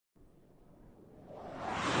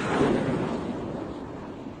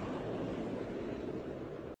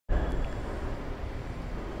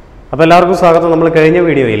അപ്പോൾ എല്ലാവർക്കും സ്വാഗതം. നമ്മൾ കഴിഞ്ഞ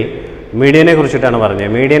വീഡിയോയിൽ മീഡിയനെ കുറിച്ചിട്ടാണ്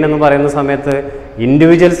പറഞ്ഞത്. മീഡിയൻ എന്ന് പറയുന്ന സമയത്ത്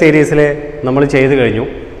ഇൻഡിവിജ്വൽ സീരീസിൽ നമ്മൾ ചെയ്തു കഴിഞ്ഞു.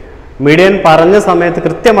 മീഡിയൻ പറഞ്ഞ സമയത്ത്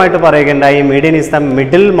കൃത്യമായിട്ട് പറയുകയുണ്ടായി, median is the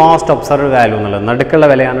middle most observed value എന്നുള്ളത്, നടുക്കുള്ള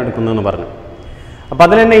വിലയാണ് എടുക്കുന്നതെന്ന് പറഞ്ഞു. അപ്പോൾ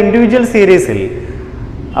അതിൽ തന്നെ ഇൻഡിവിജ്വൽ സീരീസിൽ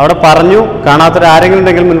അവിടെ പറഞ്ഞു, കാണാത്തൊരു ആരെങ്കിലും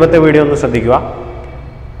ഉണ്ടെങ്കിൽ മുൻപത്തെ വീഡിയോ ഒന്ന് ശ്രദ്ധിക്കുക.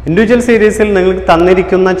 ഇൻഡിവിജ്വൽ സീരീസിൽ നിങ്ങൾക്ക്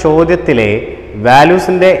തന്നിരിക്കുന്ന ചോദ്യത്തിലെ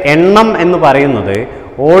വാല്യൂസിൻ്റെ എണ്ണം എന്ന് പറയുന്നത്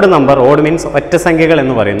ഓഡ് നമ്പർ, ഓഡ് മീൻസ് ഒറ്റ സംഖ്യകൾ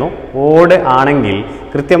എന്ന് പറയുന്നു. ഓഡ് ആണെങ്കിൽ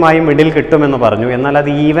കൃത്യമായി മിഡിൽ കിട്ടുമെന്ന് പറഞ്ഞു. എന്നാൽ അത്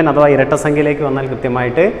ഈവൻ അഥവാ ഇരട്ട സംഖ്യയിലേക്ക് വന്നാൽ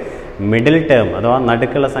കൃത്യമായിട്ട് മിഡിൽ ടേം അഥവാ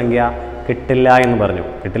നടുക്കുള്ള സംഖ്യ കിട്ടില്ല എന്ന് പറഞ്ഞു.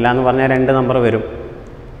 കിട്ടില്ല എന്ന് പറഞ്ഞാൽ 2 നമ്പർ വരും.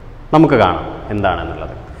 നമുക്ക് കാണാം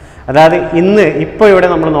എന്താണെന്നുള്ളത്. അതായത് ഇപ്പോൾ ഇവിടെ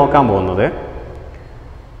നമ്മൾ നോക്കാൻ പോകുന്നത്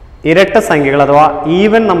ഇരട്ട സംഖ്യകൾ അഥവാ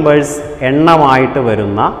ഈവൻ നമ്പേഴ്സ് എണ്ണമായിട്ട്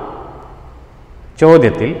വരുന്ന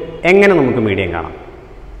ചോദ്യത്തിൽ എങ്ങനെ നമുക്ക് മീഡിയൻ കാണാം.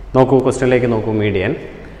 നോക്കൂ, ക്വസ്റ്റ്യനിലേക്ക് നോക്കൂ. മീഡിയൻ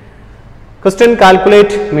ക്വസ്റ്റ്യൻ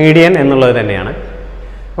കാൽക്കുലേറ്റ് മീഡിയൻ എന്നുള്ളത് തന്നെയാണ്.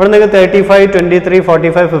 ഇവിടെ നിങ്ങൾക്ക് 35, 23,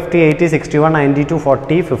 45, 50, 80, 61, 92,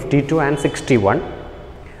 40, 52 ആൻഡ് 61.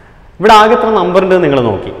 ഇവിടെ ആകെ എത്ര നമ്പർ ഉണ്ട് നിങ്ങൾ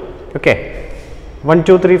നോക്കി. Okay, 1,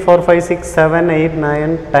 2, 3, 4, 5, 6, 7, 8,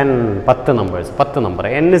 9, 10, 10 numbers. 10 number.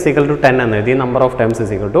 n is equal to 10 എന്ന് എഴുതി. Number of terms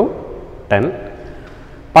is equal to 10.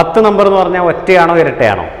 10 number എന്ന് പറഞ്ഞാൽ ഒറ്റയാണോ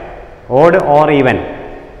ഇരട്ടയാണോ? Odd or even?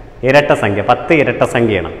 ഇരട്ട സംഖ്യ. 10 ഇരട്ട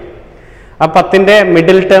സംഖ്യയാണ്. ആ 10ൻ്റെ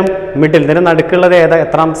മിഡിൽ ടേം, ഇതിന് നടുക്കുള്ളത്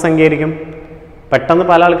എത്രാമത്തെ സംഖ്യ ആയിരിക്കും? പെട്ടെന്ന്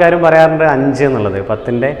പല ആൾക്കാരും പറയാറുണ്ട് 5 എന്നുള്ളത്.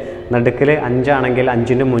 10ൻ്റെ നടുക്കിൽ 5 ആണെങ്കിൽ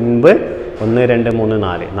 5ന് മുൻപ് 1, 2, 3,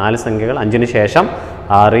 4 4 സംഖ്യകൾ. 5ന് ശേഷം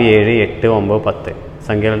 6, 7, 8, 9, 10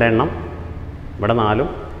 സംഖ്യകളുടെ എണ്ണം. ഇവിടെ 4ഉം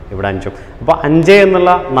ഇവിടെ 5ഉം. അപ്പോൾ 5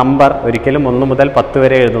 എന്നുള്ള നമ്പർ ഒരിക്കലും 1 മുതൽ 10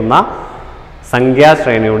 വരെ എഴുതുന്ന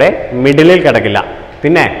സംഖ്യാശ്രേണിയുടെ മിഡിലിൽ കിടക്കില്ല.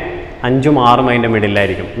 പിന്നെ 5ഉം 6ഉം അതിൻ്റെ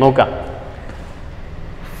മിഡിലായിരിക്കും. നോക്കാം.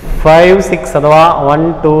 5, 6 അഥവാ 1,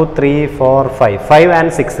 2, 3, 4, 5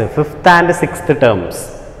 and 6 5th and 6th terms.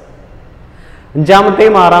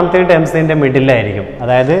 5ാമത്തെയും 6ാമത്തെയും ടേംസിൻ്റെ മിഡിലായിരിക്കും.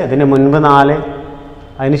 അതായത് ഇതിന് മുൻപ് 4,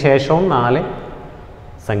 അതിന് ശേഷവും 4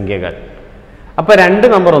 സംഖ്യകൾ. അപ്പോൾ 2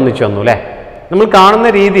 നമ്പർ ഒന്നിച്ചു വന്നു അല്ലേ? നമ്മൾ കാണുന്ന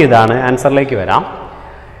രീതി ഇതാണ്. ആൻസറിലേക്ക് വരാം.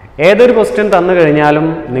 ഏതൊരു ക്വസ്റ്റ്യൻ തന്നു കഴിഞ്ഞാലും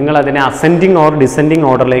നിങ്ങൾ അതിനെ അസെൻഡിങ് ഓർ ഡിസെൻഡിങ്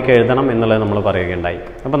ഓർഡറിലേക്ക് എഴുതണം എന്നുള്ളത് നമ്മൾ പറയുകയുണ്ടായി.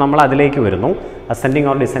 അപ്പോൾ നമ്മൾ അതിലേക്ക് വരുന്നു. അസെൻഡിങ്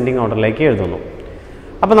ഓർ ഡിസെൻഡിങ് ഓർഡറിലേക്ക് എഴുതുന്നു.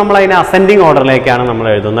 അപ്പോൾ നമ്മൾ അതിനെ അസെൻഡിങ് ഓർഡറിലേക്കാണ് നമ്മൾ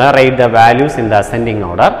എഴുതുന്നത്. Write the values in the ascending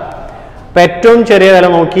order. അപ്പോൾ ഏറ്റവും ചെറിയ വില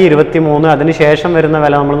നോക്കി 23. അതിന് ശേഷം വരുന്ന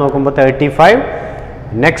വില നമ്മൾ നോക്കുമ്പോൾ 35.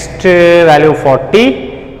 നെക്സ്റ്റ് വാല്യൂ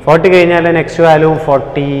 40 കഴിഞ്ഞാൽ നെക്സ്റ്റ് വാല്യൂ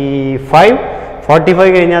 45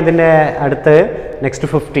 കഴിഞ്ഞാൽ അതിൻ്റെ അടുത്ത് നെക്സ്റ്റ്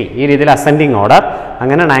 50. ഈ രീതിയിൽ അസെൻഡിങ് ഓർഡർ.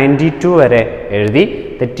 അങ്ങനെ 92 വരെ എഴുതി.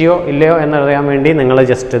 തെറ്റിയോ ഇല്ലയോ എന്നറിയാൻ വേണ്ടി നിങ്ങൾ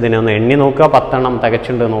ജസ്റ്റ് ഇതിനെ ഒന്ന് എണ്ണി നോക്കുക. 10 എണ്ണം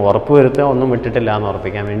തികച്ചുണ്ടെന്ന് ഉറപ്പ് വരുത്തുക. ഒന്നും വിട്ടിട്ടില്ല എന്ന്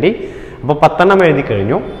ഉറപ്പിക്കാൻ വേണ്ടി. അപ്പോൾ 10 എണ്ണം എഴുതി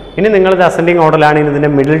കഴിഞ്ഞു. ഇനി നിങ്ങളിത് അസെൻഡിങ് ഓർഡറിലാണ്. ഇതിൻ്റെ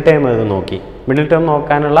മിഡിൽ ടേം എഴുതി നോക്കി. മിഡിൽ ടേം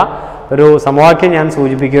നോക്കാനുള്ള ഒരു സമവാക്യം ഞാൻ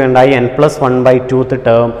സൂചിപ്പിക്കുകയുണ്ടായി. n+1/2th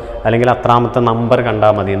ടേം അല്ലെങ്കിൽ അത്രാമത്തെ നമ്പർ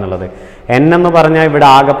കണ്ടാൽ മതി എന്നുള്ളത്. n എന്ന് പറഞ്ഞാൽ ഇവിടെ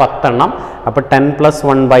ആകെ 10 എണ്ണം. അപ്പോൾ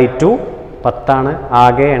 10+1/2 10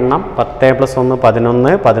 ആകെ എണ്ണം. 10+1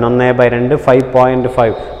 11, 11/2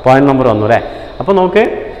 5.5. പോയിന്റ് നമ്പർ വന്നു അല്ലേ? അപ്പോൾ നോക്ക്,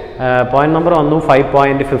 പോയിന്റ് നമ്പർ വന്നു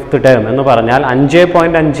 5.5th ടേം എന്ന് പറഞ്ഞാൽ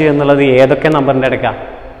 5.5 എന്നുള്ളത് ഏതൊക്കെ നമ്പറിൻ്റെ ഇടയ്ക്കാണ്?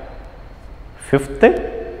 5th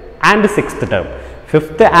and 6th term.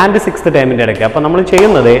 5th and 6th ടേമിൻ്റെ ഇടയ്ക്ക്. അപ്പോൾ നമ്മൾ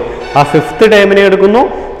ചെയ്യുന്നത് ആ 5th ടേമിനെ എടുക്കുന്നു,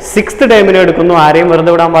 6th ടേമിനെ എടുക്കുന്നു. ആരെയും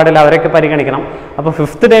വെറുതെ വിടാൻ പാടില്ല, അവരൊക്കെ പരിഗണിക്കണം. അപ്പോൾ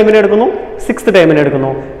 5th ടേമിനെ എടുക്കുന്നു, 6th ടേമിനെ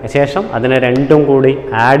എടുക്കുന്നു. ശേഷം അതിനെ രണ്ടും കൂടി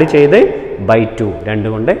ആഡ് ചെയ്ത് /2 2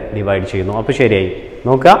 കൊണ്ട് ഡിവൈഡ് ചെയ്യുന്നു. അപ്പോൾ ശരിയായി.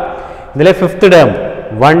 നോക്കുക, ഇതിലെ 5th ടേം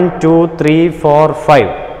 1, 2, 3, 4, 5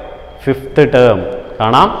 5th ടേം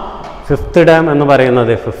കാണാം. 5th ടേം എന്ന്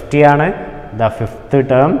പറയുന്നത് 50 ആണ്. The 5th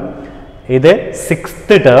term. ഇത്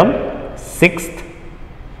 6th ടേം,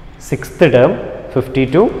 6th ടേം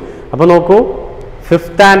 52. അപ്പോൾ നോക്കൂ,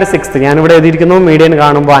 5th ആൻഡ് 6th ഞാനിവിടെ എഴുതിയിരിക്കുന്നു. മീഡിയൻ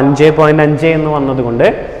കാണുമ്പോൾ 5.5 എന്ന് വന്നതുകൊണ്ട്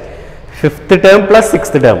 5th term plus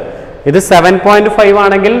 6th term. ഇത് 7.5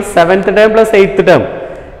 ആണെങ്കിൽ 7th term plus 8th term.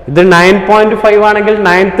 ഇത് 9.5 ആണെങ്കിൽ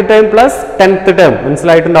 9th term plus 10th term.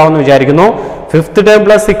 മനസ്സിലായിട്ടുണ്ടാവും എന്ന് വിചാരിക്കുന്നു. 5th term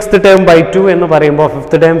plus 6th term /2 എന്ന് പറയുമ്പോൾ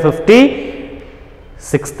 5th term 50,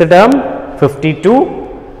 6th term 52.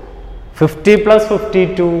 50 plus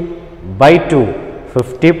 52 /2.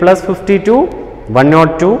 50 plus 52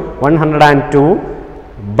 102. 102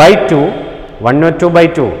 /2.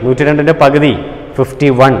 102/2 102ൻ്റെ പകുതി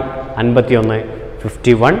 51.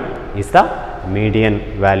 51 is the median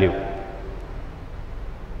value.